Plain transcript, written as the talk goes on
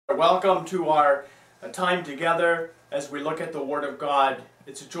Welcome to our time together as we look at the Word of God.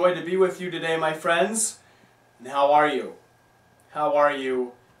 It's a joy to be with you today, my friends. And how are you? How are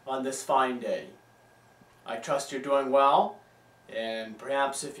you on this fine day? I trust you're doing well. And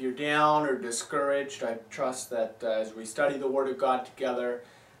perhaps if you're down or discouraged, I trust that as we study the Word of God together,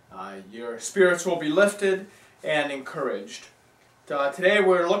 your spirits will be lifted and encouraged. Today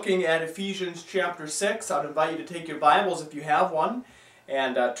we're looking at Ephesians chapter 6. I'd invite you to take your Bibles if you have one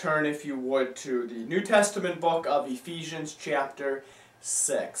and turn, if you would, to the New Testament book of Ephesians chapter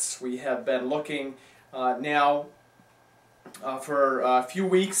 6. We have been looking now for a few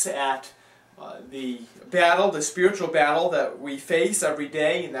weeks at the battle, the spiritual battle that we face every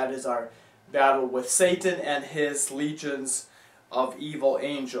day, and that is our battle with Satan and his legions of evil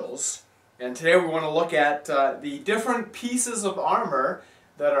angels. And today we want to look at the different pieces of armor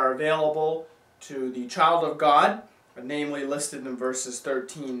that are available to the child of God, namely listed in verses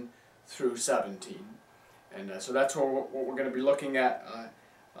 13 through 17. And so that's what we're going to be looking at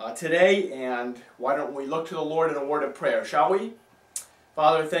today. And why don't we look to the Lord in a word of prayer, shall we?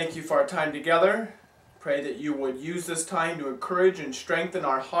 Father, thank you for our time together. Pray that you would use this time to encourage and strengthen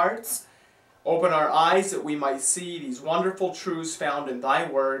our hearts. Open our eyes that we might see these wonderful truths found in thy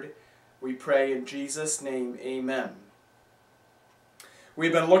word. We pray in Jesus' name, amen.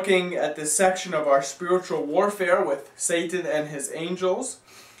 We've been looking at this section of our spiritual warfare with Satan and his angels.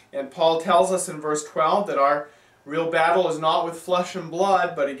 And Paul tells us in verse 12 that our real battle is not with flesh and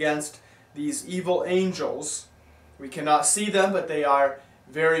blood, but against these evil angels. We cannot see them, but they are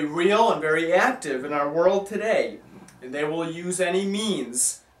very real and very active in our world today. And they will use any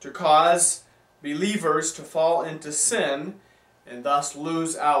means to cause believers to fall into sin and thus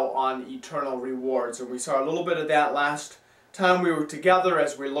lose out on eternal rewards. And we saw a little bit of that last time we were together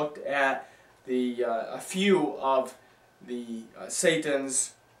as we looked at a few of the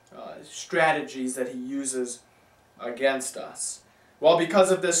Satan's strategies that he uses against us. Well,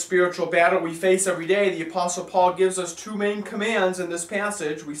 because of this spiritual battle we face every day, the Apostle Paul gives us two main commands in this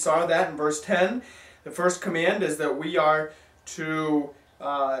passage. We saw that in verse 10. The first command is that we are to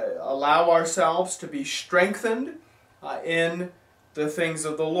allow ourselves to be strengthened in the things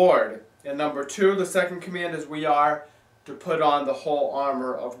of the Lord. And number 2, the second command is we are to put on the whole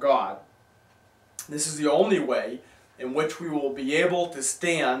armor of God. This is the only way in which we will be able to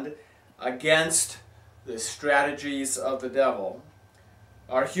stand against the strategies of the devil.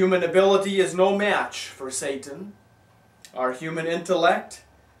 Our human ability is no match for Satan. Our human intellect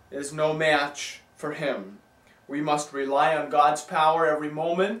is no match for him. We must rely on God's power every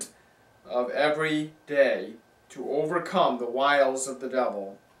moment of every day to overcome the wiles of the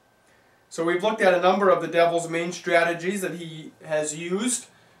devil. So we've looked at a number of the devil's main strategies that he has used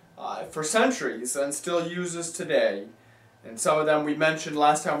for centuries and still uses today. And some of them we mentioned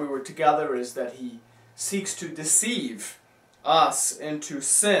last time we were together is that he seeks to deceive us into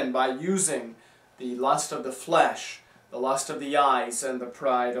sin by using the lust of the flesh, the lust of the eyes, and the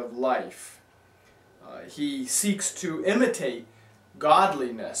pride of life. He seeks to imitate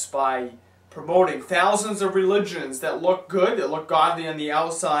godliness by promoting thousands of religions that look good, that look godly on the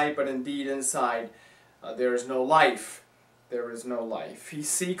outside, but indeed inside there is no life. There is no life. He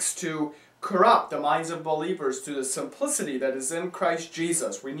seeks to corrupt the minds of believers through the simplicity that is in Christ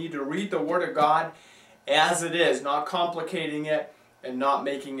Jesus. We need to read the Word of God as it is, not complicating it and not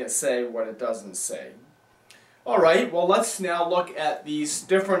making it say what it doesn't say. All right, well, let's now look at these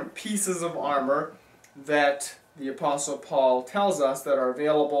different pieces of armor that the Apostle Paul tells us that are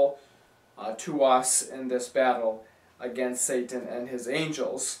available to us in this battle against Satan and his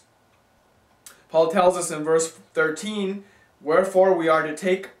angels. Paul tells us in verse 13, "Wherefore we are to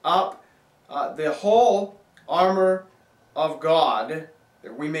take up the whole armor of God,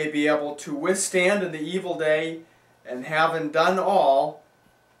 that we may be able to withstand in the evil day, and having done all,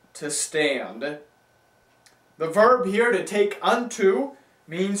 to stand." The verb here, to take unto,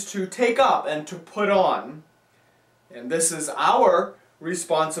 means to take up and to put on. And this is our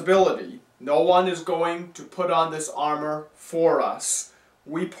responsibility. No one is going to put on this armor for us.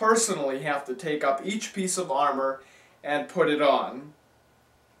 We personally have to take up each piece of armor and put it on.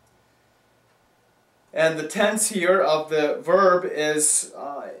 And the tense here of the verb is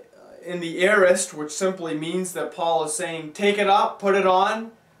in the aorist, which simply means that Paul is saying, take it up, put it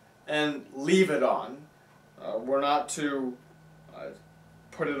on, and leave it on. We're not to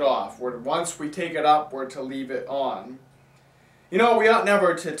put it off. Once we take it up, we're to leave it on. You know, we ought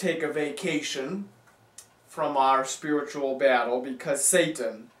never to take a vacation from our spiritual battle because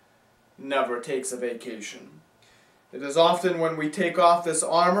Satan never takes a vacation. It is often when we take off this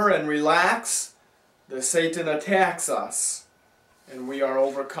armor and relax that Satan attacks us. and we are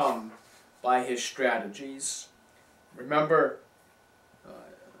overcome by his strategies. Remember,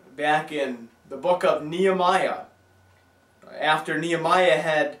 back in the book of Nehemiah, after Nehemiah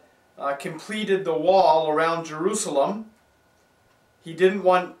had completed the wall around Jerusalem, he didn't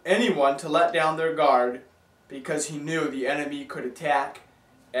want anyone to let down their guard because he knew the enemy could attack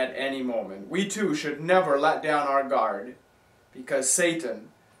at any moment. We too should never let down our guard because Satan,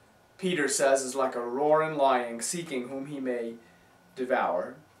 Peter says, is like a roaring lion seeking whom he may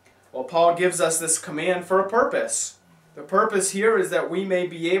devour. Well, Paul gives us this command for a purpose. The purpose here is that we may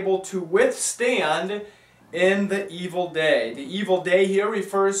be able to withstand in the evil day. The evil day here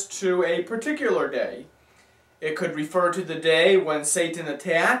refers to a particular day. It could refer to the day when Satan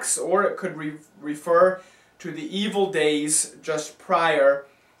attacks, or it could refer to the evil days just prior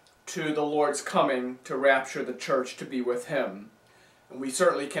to the Lord's coming to rapture the church to be with him. And we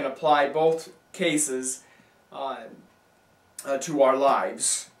certainly can apply both cases to our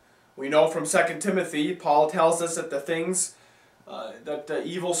lives. We know from 2 Timothy, Paul tells us that the things that the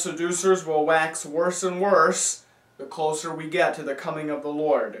evil seducers will wax worse and worse the closer we get to the coming of the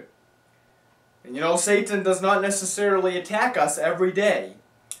Lord. And you know, Satan does not necessarily attack us every day.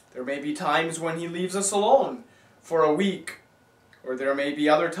 There may be times when he leaves us alone for a week, or there may be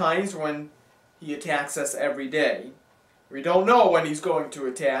other times when he attacks us every day. We don't know when he's going to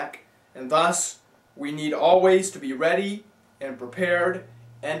attack, and thus we need always to be ready and prepared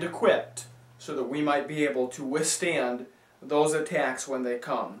and equipped so that we might be able to withstand those attacks when they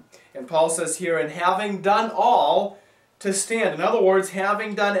come. And Paul says here, and having done all to stand. In other words,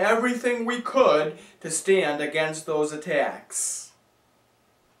 having done everything we could to stand against those attacks.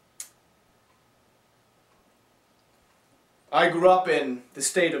 I grew up in the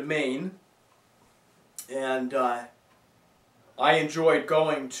state of Maine, and I enjoyed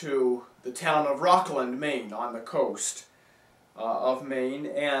going to the town of Rockland, Maine, on the coast of Maine.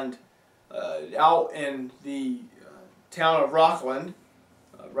 And out in the town of Rockland,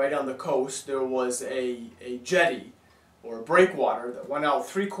 right on the coast, there was a jetty or a breakwater that went out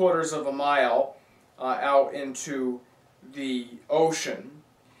 3/4 of a mile out into the ocean.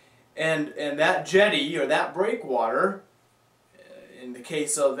 And that jetty, or that breakwater, in the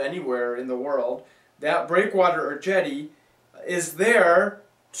case of anywhere in the world, that breakwater or jetty is there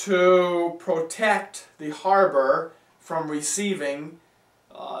to protect the harbor from receiving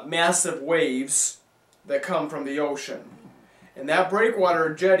massive waves that come from the ocean. And that breakwater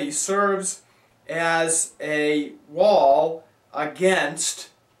or jetty serves as a wall against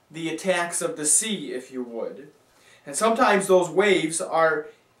the attacks of the sea, if you would. And sometimes those waves are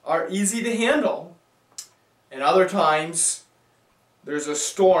easy to handle, and other times there's a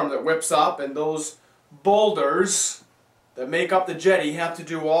storm that whips up, and those boulders that make up the jetty have to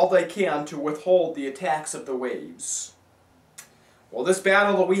do all they can to withhold the attacks of the waves. Well, this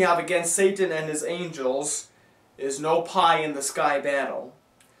battle that we have against Satan and his angels is no pie-in-the-sky battle.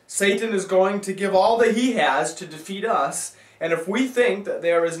 Satan is going to give all that he has to defeat us, and if we think that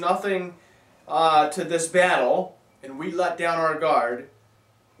there is nothing to this battle, and we let down our guard,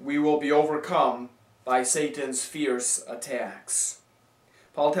 we will be overcome by Satan's fierce attacks.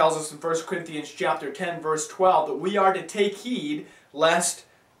 Paul tells us in 1 Corinthians chapter 10, verse 12, that we are to take heed lest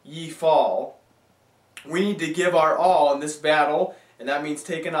ye fall. We need to give our all in this battle, and that means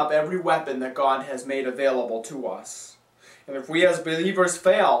taking up every weapon that God has made available to us. And if we as believers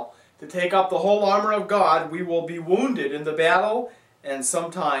fail to take up the whole armor of God, we will be wounded in the battle, and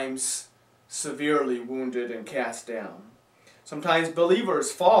sometimes severely wounded and cast down. Sometimes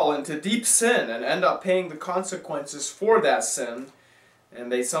believers fall into deep sin and end up paying the consequences for that sin,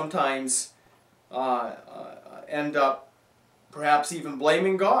 and they sometimes end up perhaps even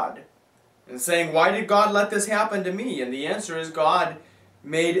blaming God and saying, why did God let this happen to me? And the answer is God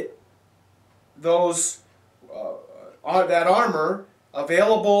made those that armor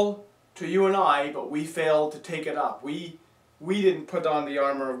available to you and I, but we failed to take it up. We didn't put on the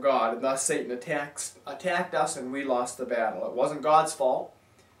armor of God, and thus Satan attacked us and we lost the battle. It wasn't God's fault.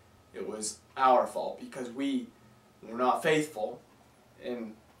 It was our fault because we were not faithful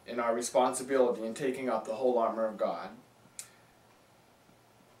in our responsibility in taking up the whole armor of God.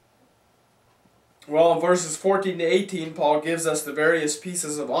 Well, in verses 14 to 18, Paul gives us the various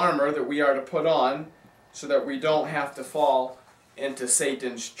pieces of armor that we are to put on so that we don't have to fall into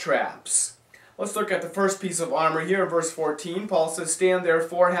Satan's traps. Let's look at the first piece of armor here in verse 14. Paul says, stand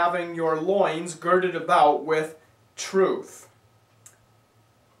therefore having your loins girded about with truth.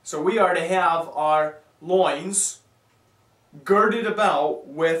 So we are to have our loins girded about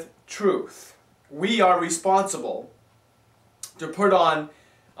with truth. We are responsible to put on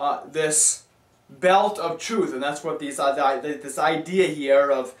this belt of truth, and that's what this idea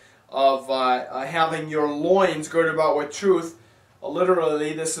here of having your loins girded about with truth.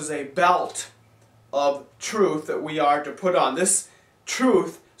 Literally, this is a belt of truth that we are to put on. This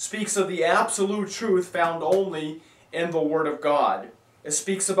truth speaks of the absolute truth found only in the Word of God. It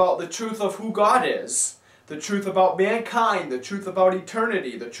speaks about the truth of who God is, the truth about mankind, the truth about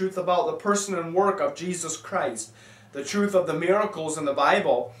eternity, the truth about the person and work of Jesus Christ, the truth of the miracles in the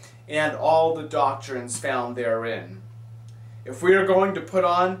Bible, and all the doctrines found therein. If we are going to put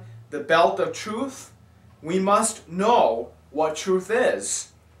on the belt of truth, we must know what truth is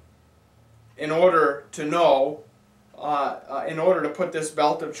in order to know, in order to put this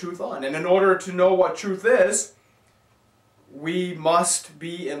belt of truth on. And in order to know what truth is, we must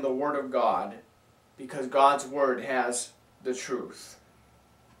be in the Word of God, because God's Word has the truth.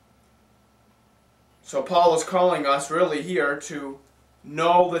 So Paul is calling us really here to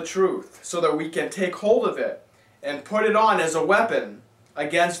know the truth so that we can take hold of it and put it on as a weapon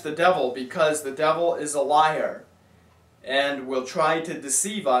against the devil, because the devil is a liar and will try to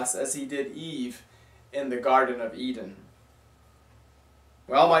deceive us as he did Eve in the Garden of Eden.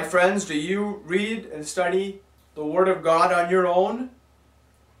 Well, my friends, do you read and study the Word of God on your own?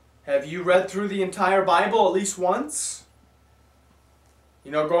 Have you read through the entire Bible at least once?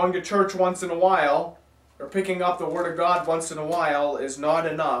 You know, going to church once in a while or picking up the Word of God once in a while is not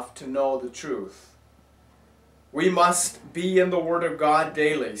enough to know the truth. We must be in the Word of God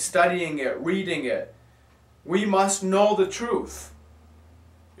daily, studying it, reading it. We must know the truth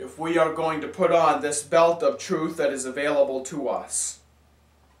if we are going to put on this belt of truth that is available to us.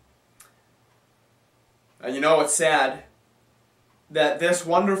 And you know, it's sad that this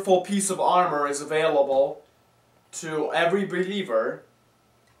wonderful piece of armor is available to every believer,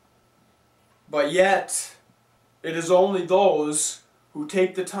 but yet it is only those who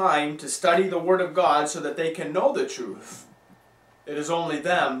take the time to study the Word of God so that they can know the truth. It is only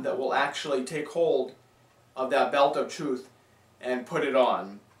them that will actually take hold of that belt of truth and put it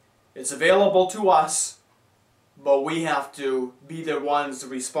on. It's available to us, but we have to be the ones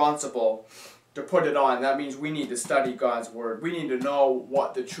responsible to put it on. That means we need to study God's Word. We need to know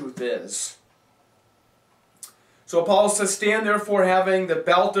what the truth is. So Paul says, stand therefore having the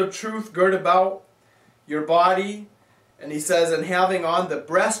belt of truth girt about your body. And he says, and having on the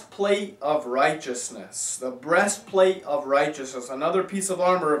breastplate of righteousness. The breastplate of righteousness. Another piece of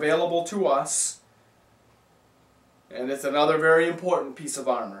armor available to us. And it's another very important piece of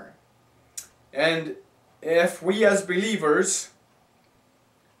armor. And if we as believers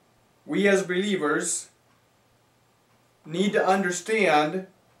need to understand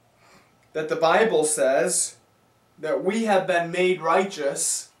that the Bible says that we have been made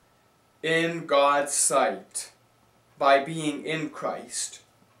righteous in God's sight by being in Christ.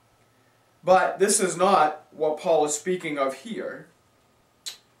 But this is not what Paul is speaking of here.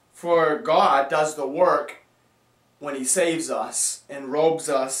 For God does the work when He saves us and robes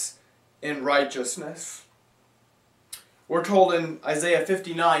us in righteousness. We're told in Isaiah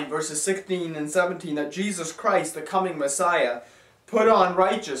 59 verses 16 and 17 that Jesus Christ, the coming Messiah, put on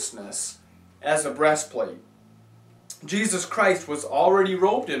righteousness as a breastplate. Jesus Christ was already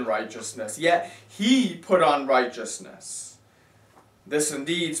robed in righteousness, yet He put on righteousness. This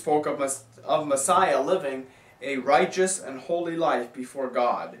indeed spoke of Messiah living a righteous and holy life before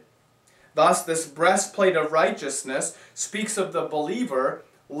God. Thus, this breastplate of righteousness speaks of the believer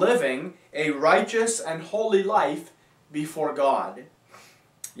living a righteous and holy life before God.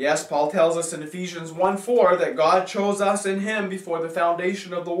 Yes, Paul tells us in Ephesians 1:4 that God chose us in Him before the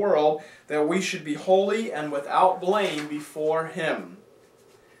foundation of the world, that we should be holy and without blame before Him.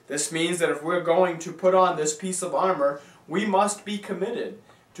 This means that if we're going to put on this piece of armor, we must be committed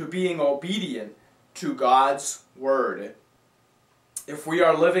to being obedient to God's Word. If we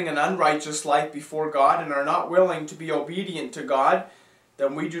are living an unrighteous life before God and are not willing to be obedient to God,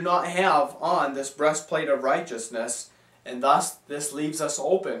 then we do not have on this breastplate of righteousness, and thus this leaves us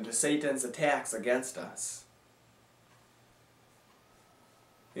open to Satan's attacks against us.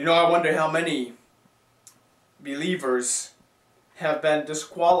 You know, I wonder how many believers have been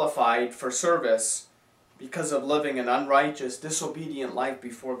disqualified for service because of living an unrighteous, disobedient life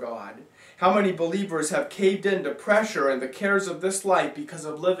before God. How many believers have caved in to pressure and the cares of this life because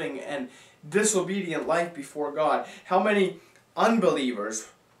of living an disobedient life before God? How many unbelievers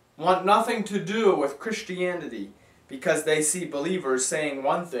want nothing to do with Christianity because they see believers saying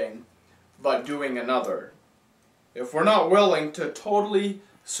one thing but doing another? If we're not willing to totally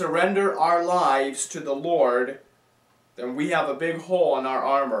surrender our lives to the Lord, then we have a big hole in our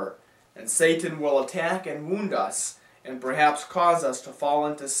armor, and Satan will attack and wound us and perhaps cause us to fall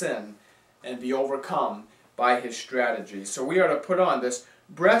into sin and be overcome by his strategy. So we are to put on this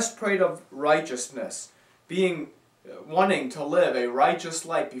breastplate of righteousness, wanting to live a righteous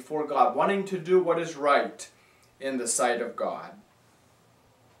life before God, wanting to do what is right in the sight of God.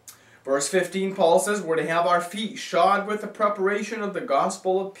 Verse 15, Paul says, we're to have our feet shod with the preparation of the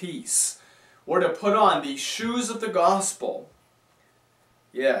gospel of peace. We're to put on the shoes of the gospel.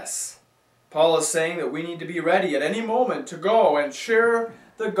 Yes, Paul is saying that we need to be ready at any moment to go and share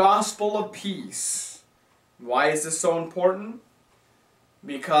the gospel of peace. Why is this so important?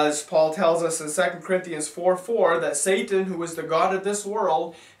 Because Paul tells us in 2 Corinthians 4:4 that Satan, who is the god of this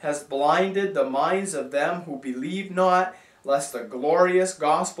world, has blinded the minds of them who believe not, lest the glorious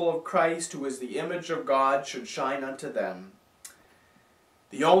gospel of Christ, who is the image of God, should shine unto them.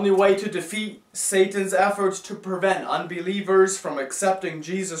 The only way to defeat Satan's efforts to prevent unbelievers from accepting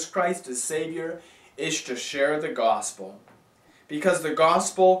Jesus Christ as Savior is to share the gospel. Because the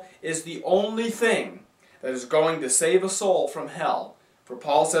gospel is the only thing that is going to save a soul from hell. For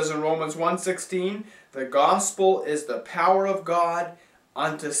Paul says in Romans 1:16, the gospel is the power of God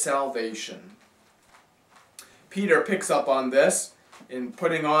unto salvation. Peter picks up on this in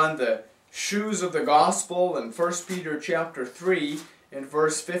putting on the shoes of the gospel in 1 Peter chapter 3 and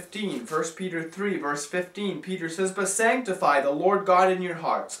verse 15. 1 Peter 3 verse 15, Peter says, but sanctify the Lord God in your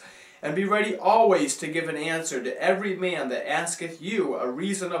hearts, and be ready always to give an answer to every man that asketh you a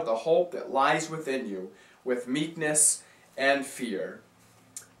reason of the hope that lies within you, with meekness and fear.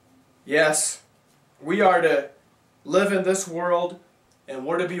 Yes, we are to live in this world, and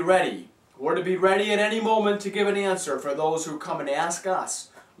we're to be ready. We're to be ready at any moment to give an answer for those who come and ask us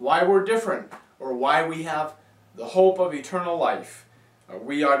why we're different or why we have the hope of eternal life.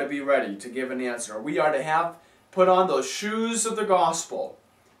 We are to be ready to give an answer. We are to put on those shoes of the gospel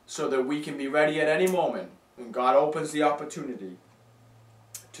so that we can be ready at any moment when God opens the opportunity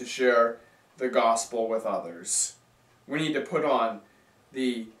to share the gospel with others. We need to put on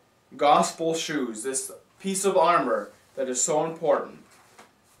the gospel shoes, this piece of armor that is so important.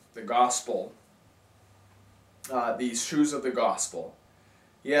 The gospel, these shoes of the gospel.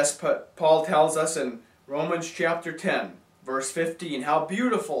 Yes, Paul tells us in Romans chapter 10, verse 15, how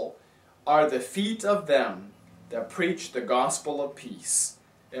beautiful are the feet of them that preach the gospel of peace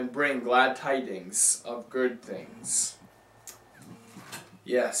and bring glad tidings of good things.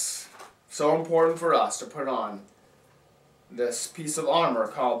 Yes, so important for us to put on this piece of armor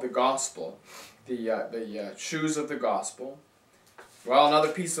called the gospel, the shoes of the gospel. Well,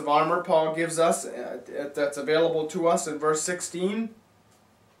 another piece of armor Paul gives us that's available to us in verse 16,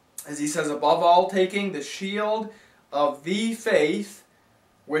 as he says, above all, taking the shield of the faith,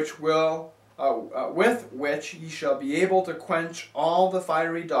 with which ye shall be able to quench all the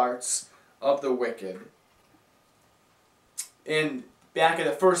fiery darts of the wicked. Back in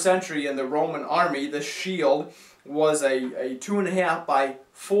the first century in the Roman army, the shield was a 2.5 by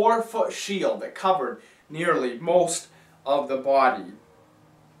 4 foot shield that covered nearly most of the body.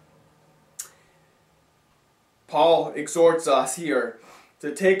 Paul exhorts us here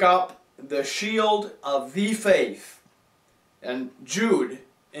to take up the shield of the faith. And Jude,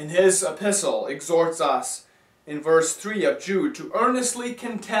 in his epistle, exhorts us in verse 3 of Jude to earnestly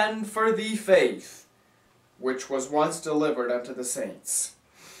contend for the faith which was once delivered unto the saints.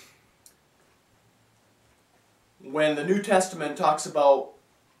 When the New Testament talks about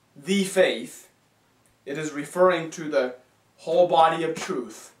the faith, it is referring to the whole body of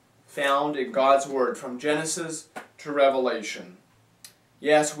truth found in God's Word from Genesis to Revelation.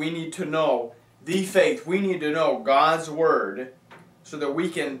 Yes, we need to know the faith. We need to know God's Word so that we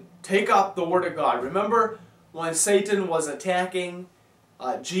can take up the Word of God. Remember when Satan was attacking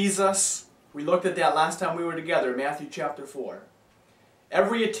Jesus? We looked at that last time we were together, Matthew chapter 4.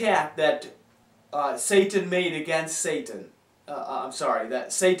 Every attack that Satan made against that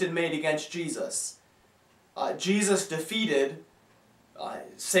Satan made against Jesus, Jesus defeated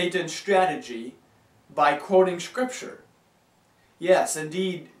Satan's strategy by quoting Scripture. Yes,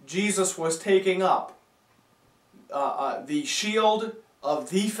 indeed, Jesus was taking up the shield of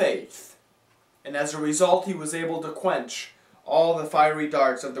the faith, and as a result he was able to quench all the fiery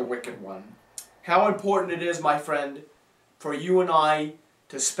darts of the wicked one. How important it is, my friend, for you and I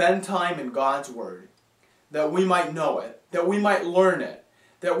to spend time in God's Word, that we might know it, that we might learn it,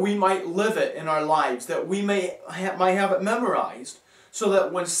 that we might live it in our lives, that we might have it memorized, so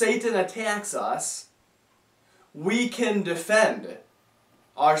that when Satan attacks us, we can defend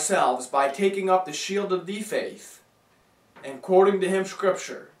ourselves by taking up the shield of the faith and quoting to him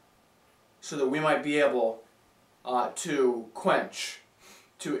Scripture, so that we might be able to quench,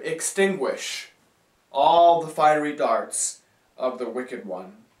 to extinguish all the fiery darts of the wicked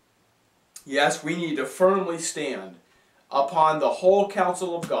one. Yes, we need to firmly stand upon the whole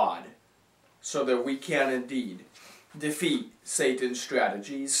counsel of God so that we can indeed defeat Satan's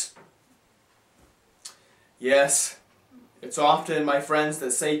strategies. Yes, it's often, my friends,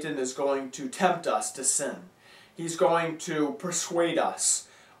 that Satan is going to tempt us to sin. He's going to persuade us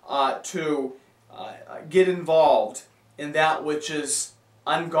to get involved in that which is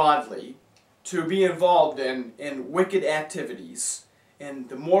ungodly, to be involved in wicked activities. And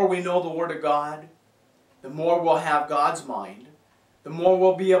the more we know the Word of God, the more we'll have God's mind, the more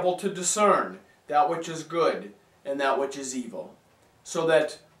we'll be able to discern that which is good and that which is evil, so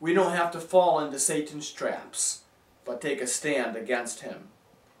that we don't have to fall into Satan's traps, but take a stand against him,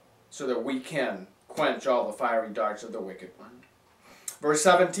 so that we can quench all the fiery darts of the wicked one. Verse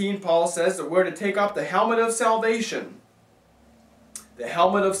 17, Paul says that we're to take up the helmet of salvation. The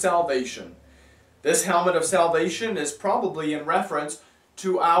helmet of salvation. This helmet of salvation is probably in reference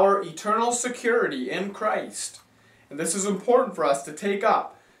to our eternal security in Christ. And this is important for us to take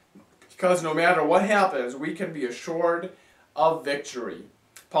up, because no matter what happens, we can be assured of victory.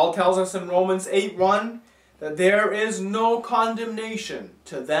 Paul tells us in Romans 8:1 that there is no condemnation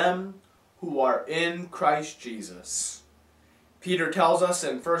to them who are in Christ Jesus. Peter tells us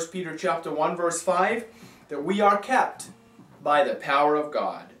in 1 Peter chapter 1 verse 5 that we are kept by the power of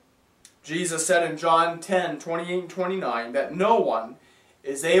God. Jesus said in John 10:28 and 29 that no one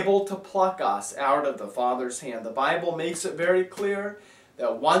is able to pluck us out of the Father's hand. The Bible makes it very clear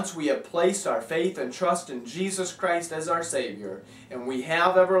that once we have placed our faith and trust in Jesus Christ as our Savior, and we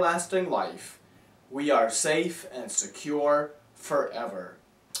have everlasting life, we are safe and secure forever.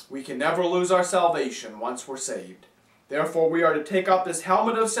 We can never lose our salvation once we're saved. Therefore, we are to take up this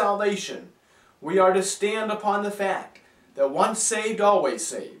helmet of salvation. We are to stand upon the fact that once saved, always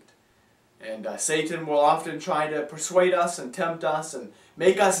saved. And Satan will often try to persuade us and tempt us and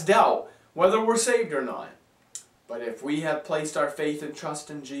make us doubt whether we're saved or not. But if we have placed our faith and trust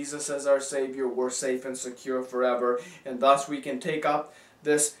in Jesus as our Savior, we're safe and secure forever. And thus we can take up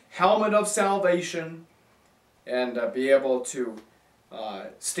this helmet of salvation and be able to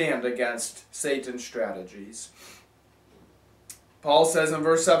stand against Satan's strategies. Paul says in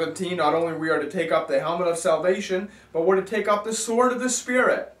verse 17, not only we are to take up the helmet of salvation, but we're to take up the sword of the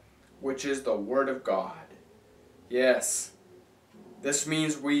Spirit, which is the Word of God. Yes, this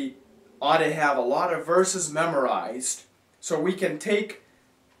means we ought to have a lot of verses memorized so we can take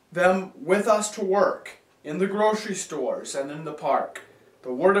them with us to work in the grocery stores and in the park.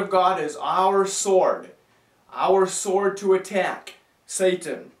 The Word of God is our sword to attack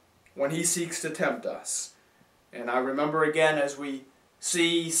Satan when he seeks to tempt us. And I remember again as we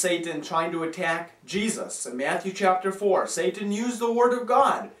see Satan trying to attack Jesus in Matthew chapter 4, Satan used the Word of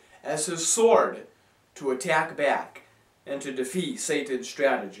God as his sword to attack back and to defeat Satan's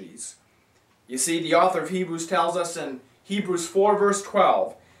strategies. You see, the author of Hebrews tells us in Hebrews 4 verse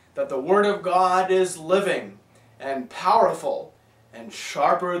 12 that the Word of God is living and powerful and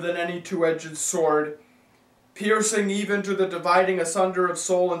sharper than any two-edged sword, piercing even to the dividing asunder of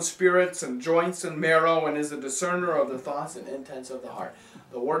soul and spirits and joints and marrow, and is a discerner of the thoughts and intents of the heart.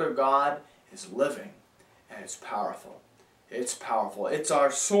 The Word of God is living and it's powerful. It's powerful. It's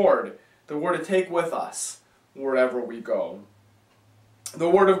our sword that we're to take with us wherever we go. The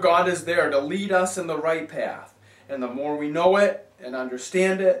Word of God is there to lead us in the right path. And the more we know it and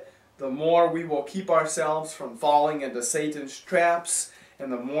understand it, the more we will keep ourselves from falling into Satan's traps,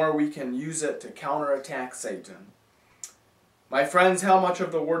 and the more we can use it to counterattack Satan. My friends, how much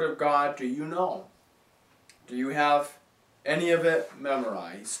of the Word of God do you know? Do you have any of it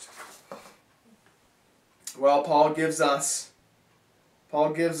memorized? Well, Paul gives us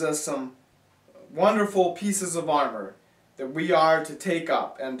some wonderful pieces of armor that we are to take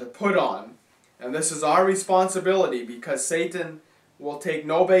up and to put on. And this is our responsibility, because Satan will take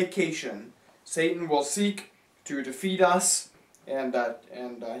no vacation. Satan will seek to defeat us, and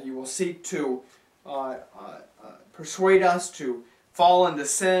he will seek to persuade us to fall into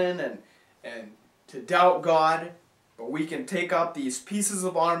sin and to doubt God. But we can take up these pieces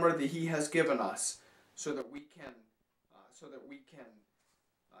of armor that he has given us so that we can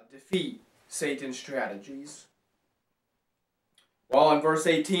defeat Satan's strategies. Well, in verse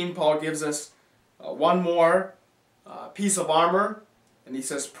 18, Paul gives us one more piece of armor, and he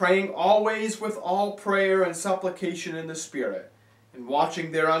says, praying always with all prayer and supplication in the Spirit, and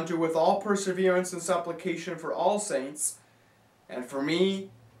watching thereunto with all perseverance and supplication for all saints, and for me,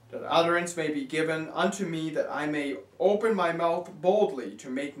 that utterance may be given unto me, that I may open my mouth boldly to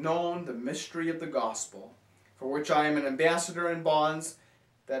make known the mystery of the gospel, for which I am an ambassador in bonds,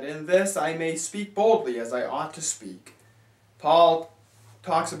 that in this I may speak boldly as I ought to speak. Paul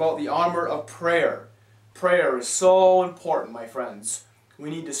talks about the armor of prayer. Prayer is so important, my friends. We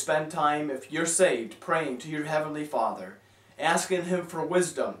need to spend time, if you're saved, praying to your Heavenly Father, asking Him for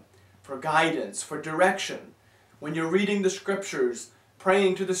wisdom, for guidance, for direction. When you're reading the Scriptures,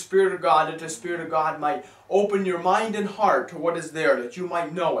 praying to the Spirit of God, that the Spirit of God might open your mind and heart to what is there, that you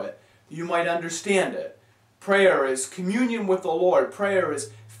might know it, that you might understand it. Prayer is communion with the Lord. Prayer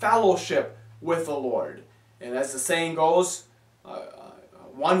is fellowship with the Lord. And as the saying goes,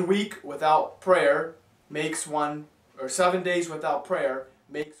 1 week without prayer makes one, or 7 days without prayer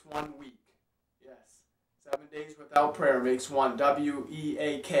makes 1 week. Yes, 7 days without prayer makes one,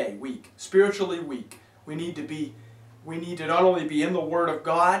 W-E-A-K, week. Spiritually weak. We need to not only be in the Word of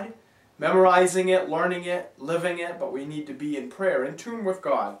God, memorizing it, learning it, living it, but we need to be in prayer, in tune with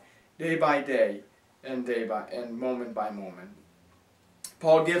God, day by day and moment by moment.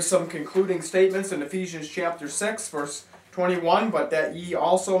 Paul gives some concluding statements in Ephesians chapter 6, verse 21, "But that ye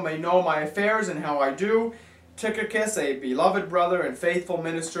also may know my affairs and how I do, Tychicus, a beloved brother and faithful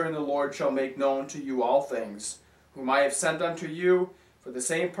minister in the Lord, shall make known to you all things, whom I have sent unto you, for the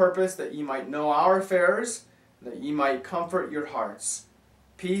same purpose, that ye might know our affairs, and that ye might comfort your hearts.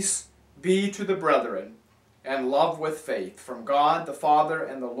 Peace be to the brethren, and love with faith, from God the Father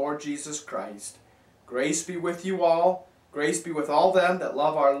and the Lord Jesus Christ. Grace be with you all. Grace be with all them that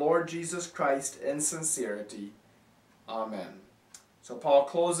love our Lord Jesus Christ in sincerity. Amen." So Paul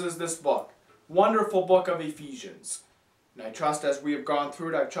closes this book, wonderful book of Ephesians. And I trust as we have gone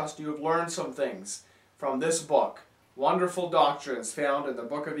through it, I trust you have learned some things from this book. Wonderful doctrines found in the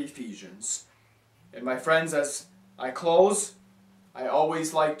book of Ephesians. And my friends, as I close, I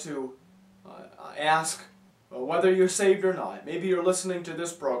always like to ask whether you're saved or not. Maybe you're listening to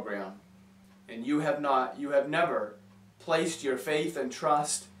this program and you have never placed your faith and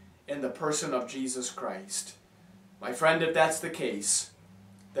trust in the person of Jesus Christ. My friend, if that's the case,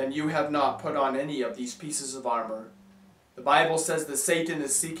 then you have not put on any of these pieces of armor. The Bible says that Satan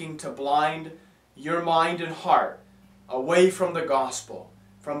is seeking to blind your mind and heart away from the gospel,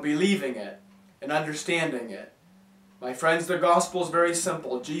 from believing it and understanding it. My friends, the gospel is very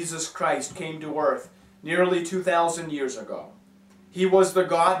simple. Jesus Christ came to earth nearly 2,000 years ago. He was the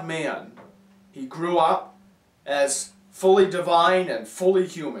God-man. He grew up as fully divine and fully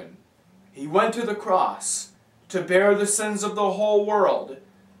human. He went to the cross to bear the sins of the whole world,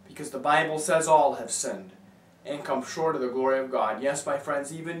 because the Bible says all have sinned and come short of the glory of God. Yes, my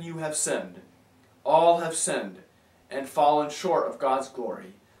friends, even you have sinned. All have sinned and fallen short of God's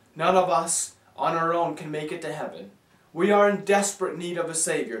glory. None of us on our own can make it to heaven. We are in desperate need of a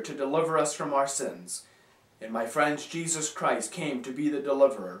Savior to deliver us from our sins. And my friends, Jesus Christ came to be the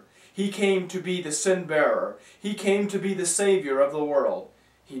deliverer. He came to be the sin bearer. He came to be the Savior of the world.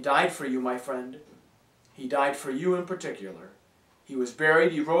 He died for you, my friend. He died for you in particular. He was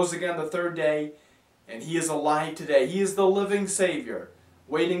buried. He rose again the third day. And He is alive today. He is the living Savior,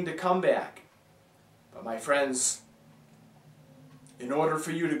 waiting to come back. But my friends, in order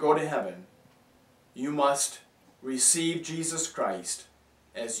for you to go to heaven, you must receive Jesus Christ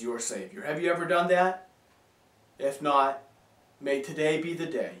as your Savior. Have you ever done that? If not, may today be the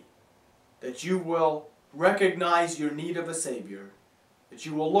day that you will recognize your need of a Savior, that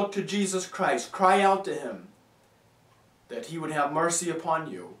you will look to Jesus Christ, cry out to Him, that He would have mercy upon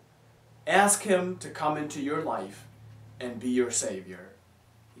you. Ask Him to come into your life and be your Savior.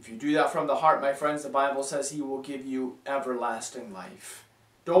 If you do that from the heart, my friends, the Bible says He will give you everlasting life.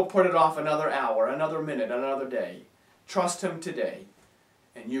 Don't put it off another hour, another minute, another day. Trust Him today,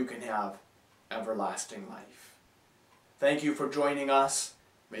 and you can have everlasting life. Thank you for joining us.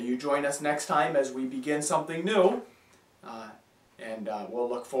 May you join us next time as we begin something new, and we'll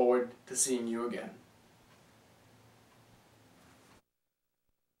look forward to seeing you again.